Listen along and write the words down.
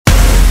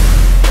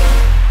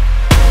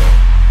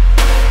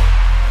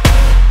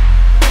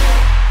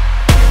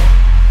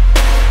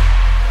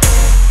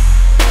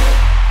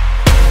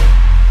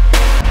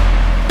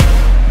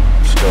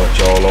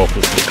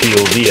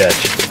energy at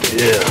you.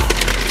 Yeah.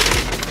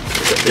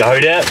 Y'all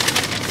heard that?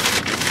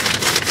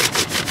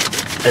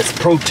 That's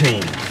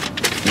protein.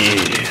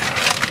 Yeah.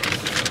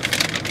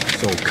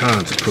 It's all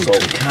kinds of protein.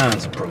 All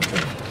kinds of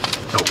protein.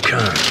 All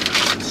kinds.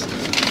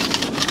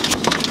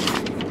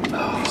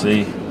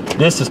 See,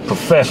 this is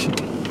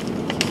professional.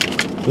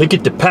 Look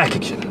at the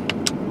packaging.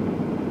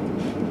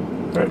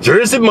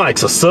 Jersey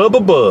Mike's a sub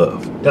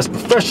above. That's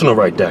professional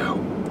right there.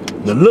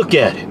 Now look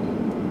at it.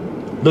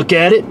 Look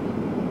at it.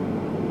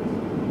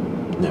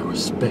 Now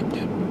respect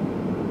it.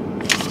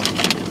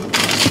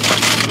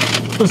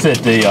 What's that,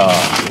 the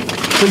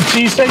cream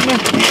cheese steak, man?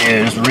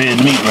 Yeah, it's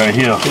red meat right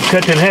here. It's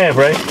cut in half,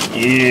 right?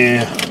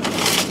 Yeah.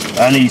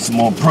 I need some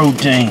more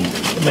protein.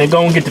 Man,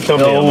 go and get the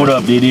thumbnail. Hold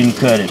up, they didn't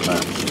cut it,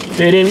 man.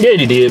 They didn't get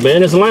it, did, man.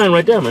 There's a line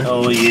right there, man.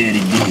 Oh, yeah, they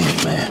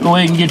did, man. Go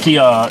ahead and get the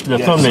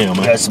thumbnail,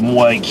 man. Got some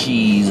white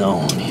cheese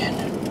on it.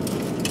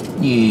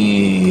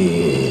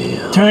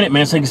 Yeah. Turn it,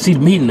 man, so you can see the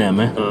meat in there,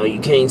 man. Oh, you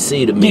can't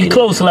see the meat. Get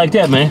closer like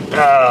that, man.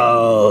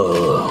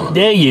 Oh.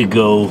 There you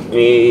go.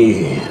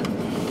 Yeah.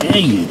 There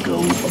you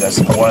go. Got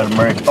some white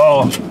American.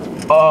 Oh.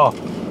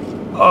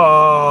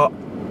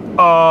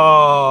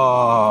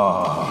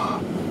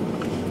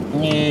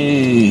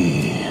 Yeah.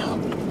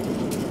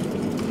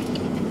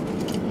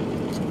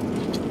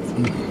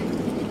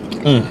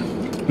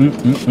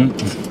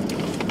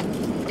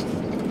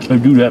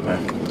 Let's do that, man.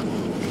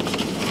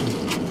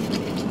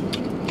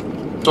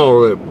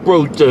 All that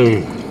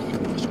protein.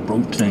 It's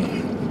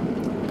protein.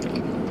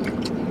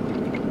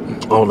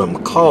 All them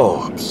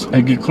carbs.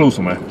 Hey, get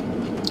closer, man.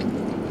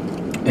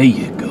 There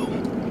you go.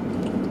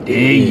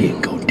 There you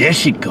go. There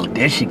she go.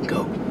 There she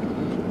go.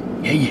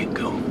 There you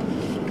go.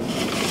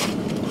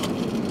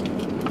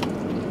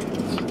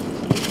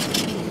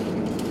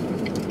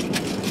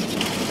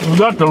 We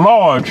got the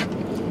large.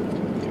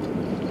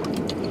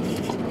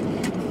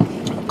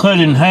 Cut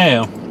it in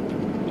half.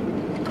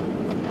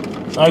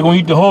 I ain't gonna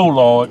eat the whole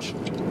large.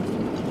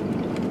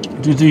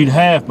 Just eat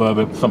half of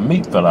it. Some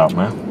meat fell out,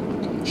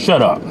 man.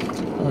 Shut up.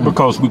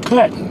 Because we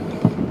cut.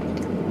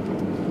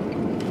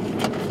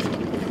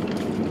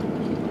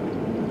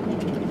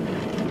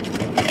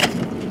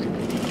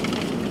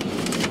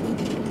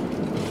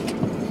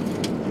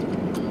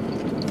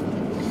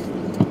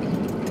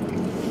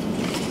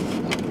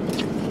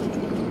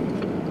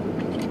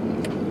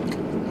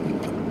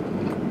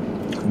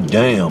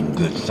 Damn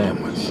good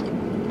sandwich.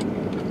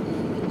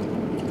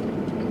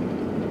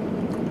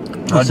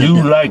 I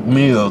do like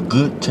me a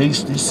good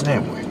tasty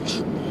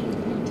sandwich.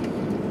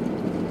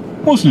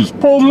 What's this,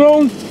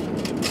 provolone? I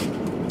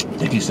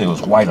think he said it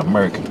was white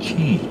American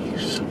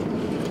cheese.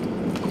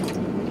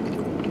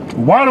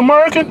 White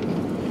American?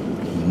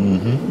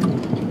 Mm-hmm.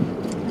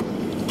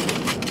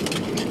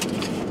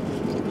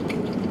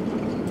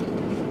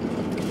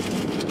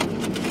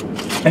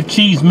 That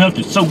cheese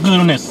melted so good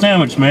on that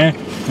sandwich, man.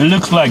 It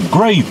looks like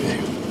gravy.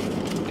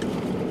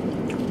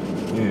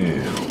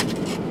 Yeah.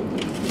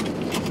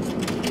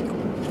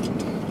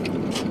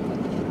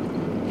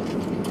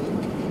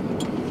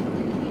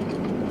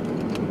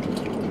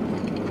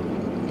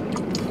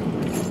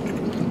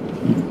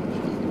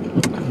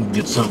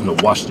 Get something to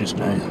wash this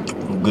down.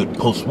 A good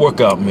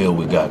post-workout meal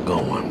we got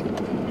going.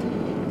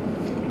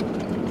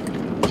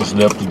 Just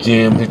left the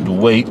gym, hit the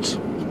weights.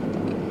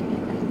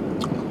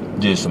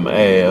 Did some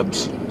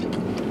abs.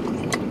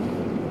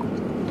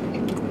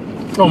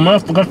 Oh man, I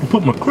forgot to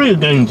put my career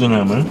gains in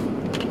there, man.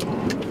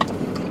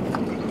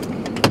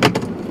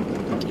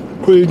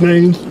 Career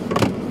gains.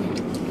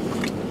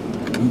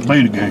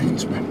 Beta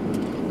gains, man.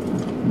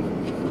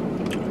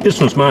 This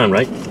one's mine,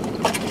 right?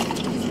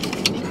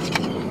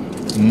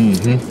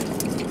 Mm-hmm.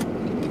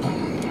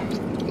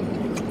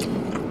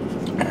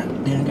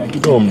 Damn, gotta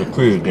get the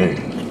career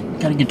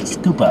gains. Gotta get the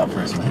scoop out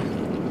first, man.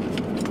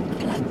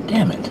 God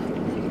damn it.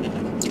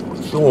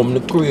 Show them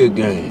the career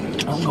gains.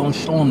 I'm gonna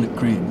show them the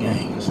career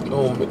gains.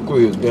 Show them the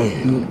career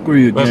gains.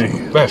 Career gains.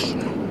 That's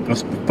professional.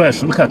 That's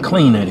professional. Look how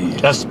clean that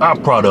is. That's our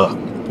product.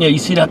 Yeah, you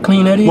see how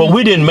clean that is? Well,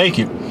 we didn't make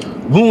it.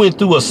 We went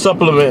through a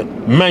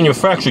supplement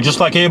manufacturer just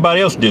like everybody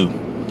else do.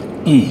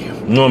 Yeah.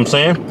 You know what I'm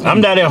saying? I'm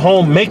not at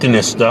home making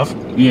this stuff.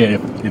 Yeah,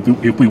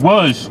 if we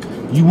was,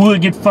 you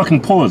would get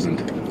fucking poisoned.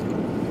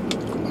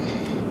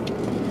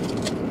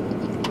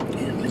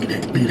 Yeah, look at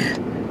that, look at that.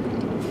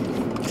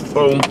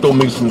 Oh, throw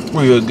me some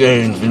career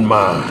gains in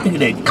mine. Look at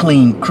that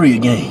clean career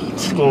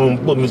gains. Go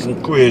put me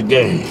some career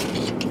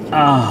gains.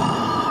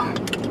 Ah.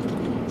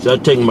 So I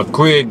take my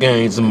career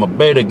gains and my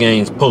beta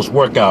gains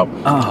post-workout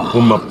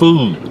with my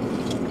food.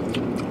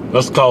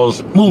 That's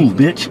cause move,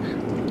 bitch.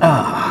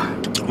 Ah.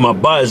 My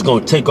body's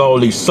gonna take all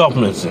these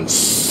supplements and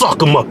suck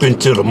them up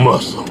into the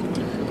muscle.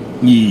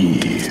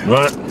 Yeah.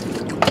 Right?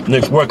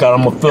 Next workout,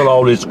 I'm gonna fill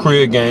all this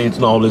career gains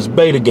and all this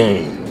beta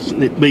gains.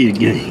 Beta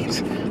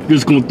gains.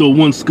 Just gonna throw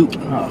one scoop.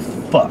 Oh,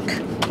 fuck.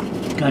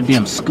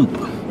 Goddamn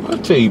scooper. I'll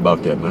tell you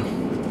about that, man.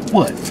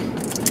 What?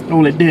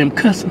 All that damn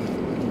cussing?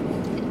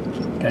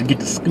 Gotta get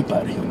the scoop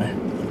out of here, man.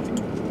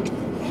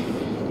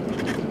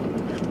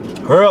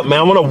 Hurry up, man.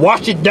 I wanna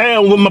wash it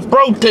down with my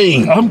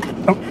protein.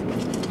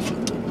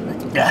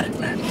 Got it,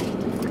 man.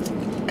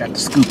 Got got the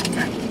scoop,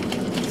 man.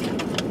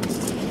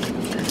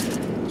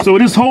 So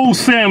this whole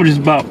sandwich is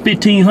about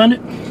 $1,500.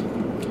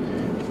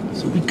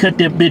 So we cut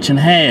that bitch in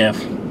half.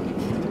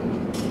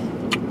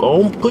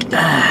 Oh,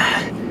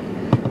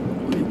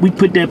 we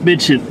put that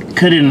bitch and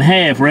cut it in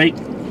half, right?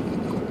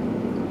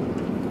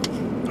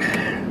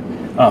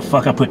 Oh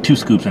fuck! I put 2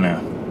 scoops in there.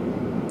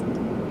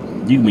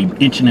 You can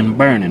be itching and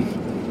burning.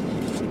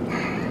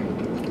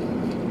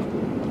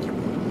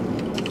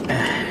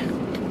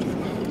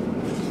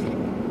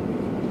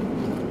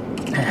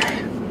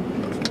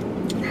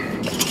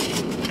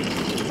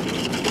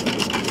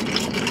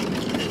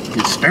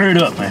 Stir it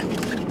up, man.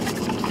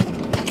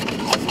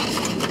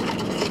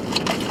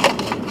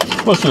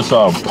 What's this,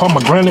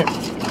 pomegranate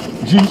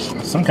juice?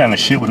 Some kind of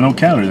shit with no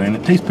calories in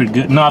it. Tastes pretty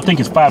good. No, I think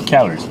it's 5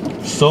 calories.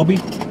 Sobe?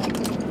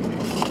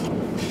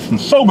 Some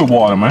sober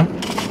water, man.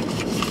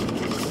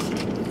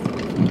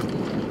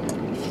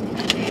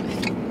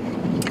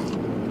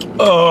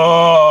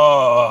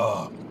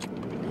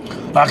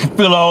 I can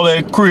feel all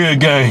that Korea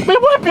game. Man,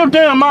 wipe your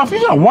damn mouth. You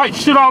got white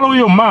shit all over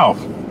your mouth.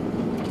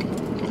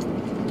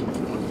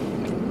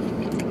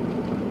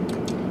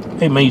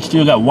 Hey man, you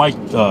still got white,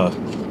 a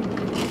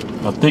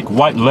thick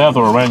white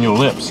leather around your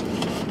lips.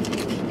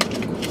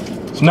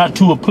 It's not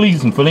too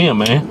pleasing for them,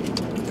 man.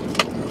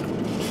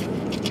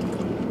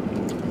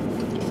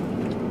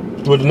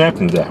 Where the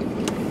napkins at?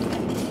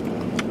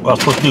 What I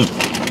supposed to do?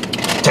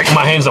 Take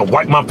my hands and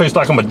wipe my face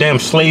like I'm a damn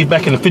slave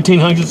back in the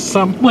 1500s or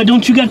something? What,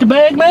 don't you got the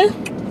bag, man?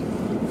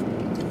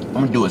 I'm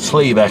gonna do it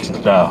slave action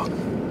style.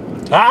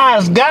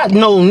 I's got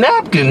no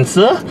napkins,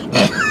 sir.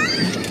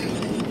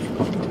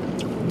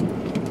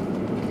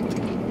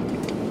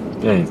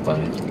 That ain't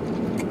funny.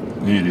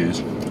 It is.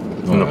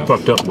 In a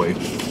fucked up way.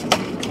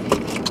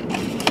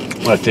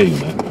 I tell you,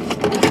 man.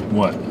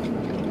 What?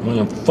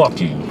 Man, fuck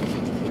you.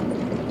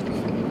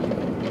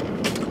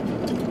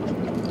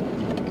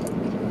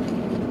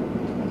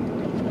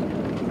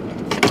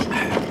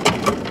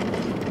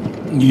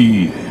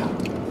 Yeah.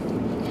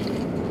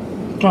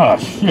 Ah,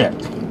 shit.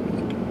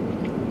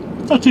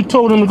 Thought you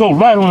told him to go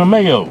light on the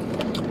mayo.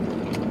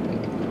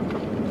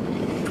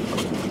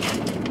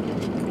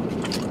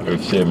 It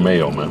said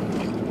mayo, man.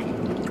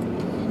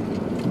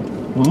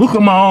 Well, look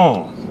at my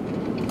arm.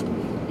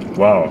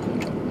 Wow.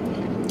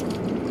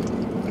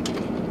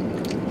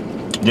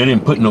 They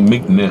didn't put no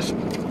meat in this.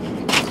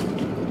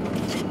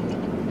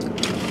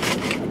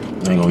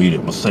 I ain't gonna eat it.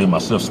 I'm gonna save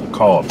myself some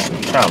carbs,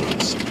 some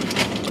calories.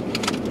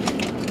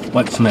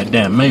 Wipe some of that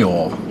damn mayo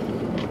off.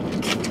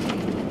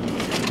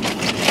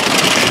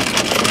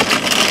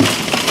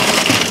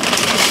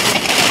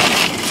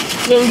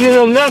 Didn't get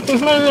no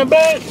napkins, man, in that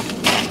bag?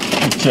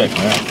 Check,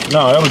 man.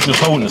 No, that was just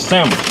holding the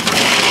sandwich.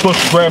 You're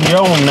supposed to grab your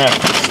own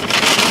napkins.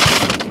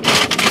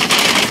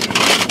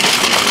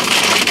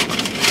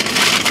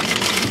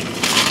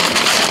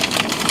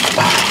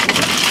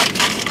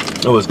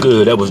 That was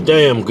good. That was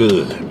damn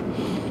good.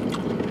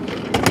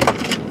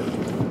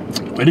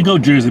 Way to go,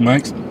 Jersey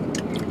Mike's.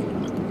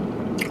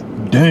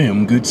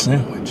 Damn good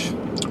sandwich.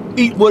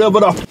 Eat whatever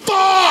the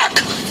fuck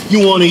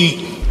you want to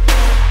eat.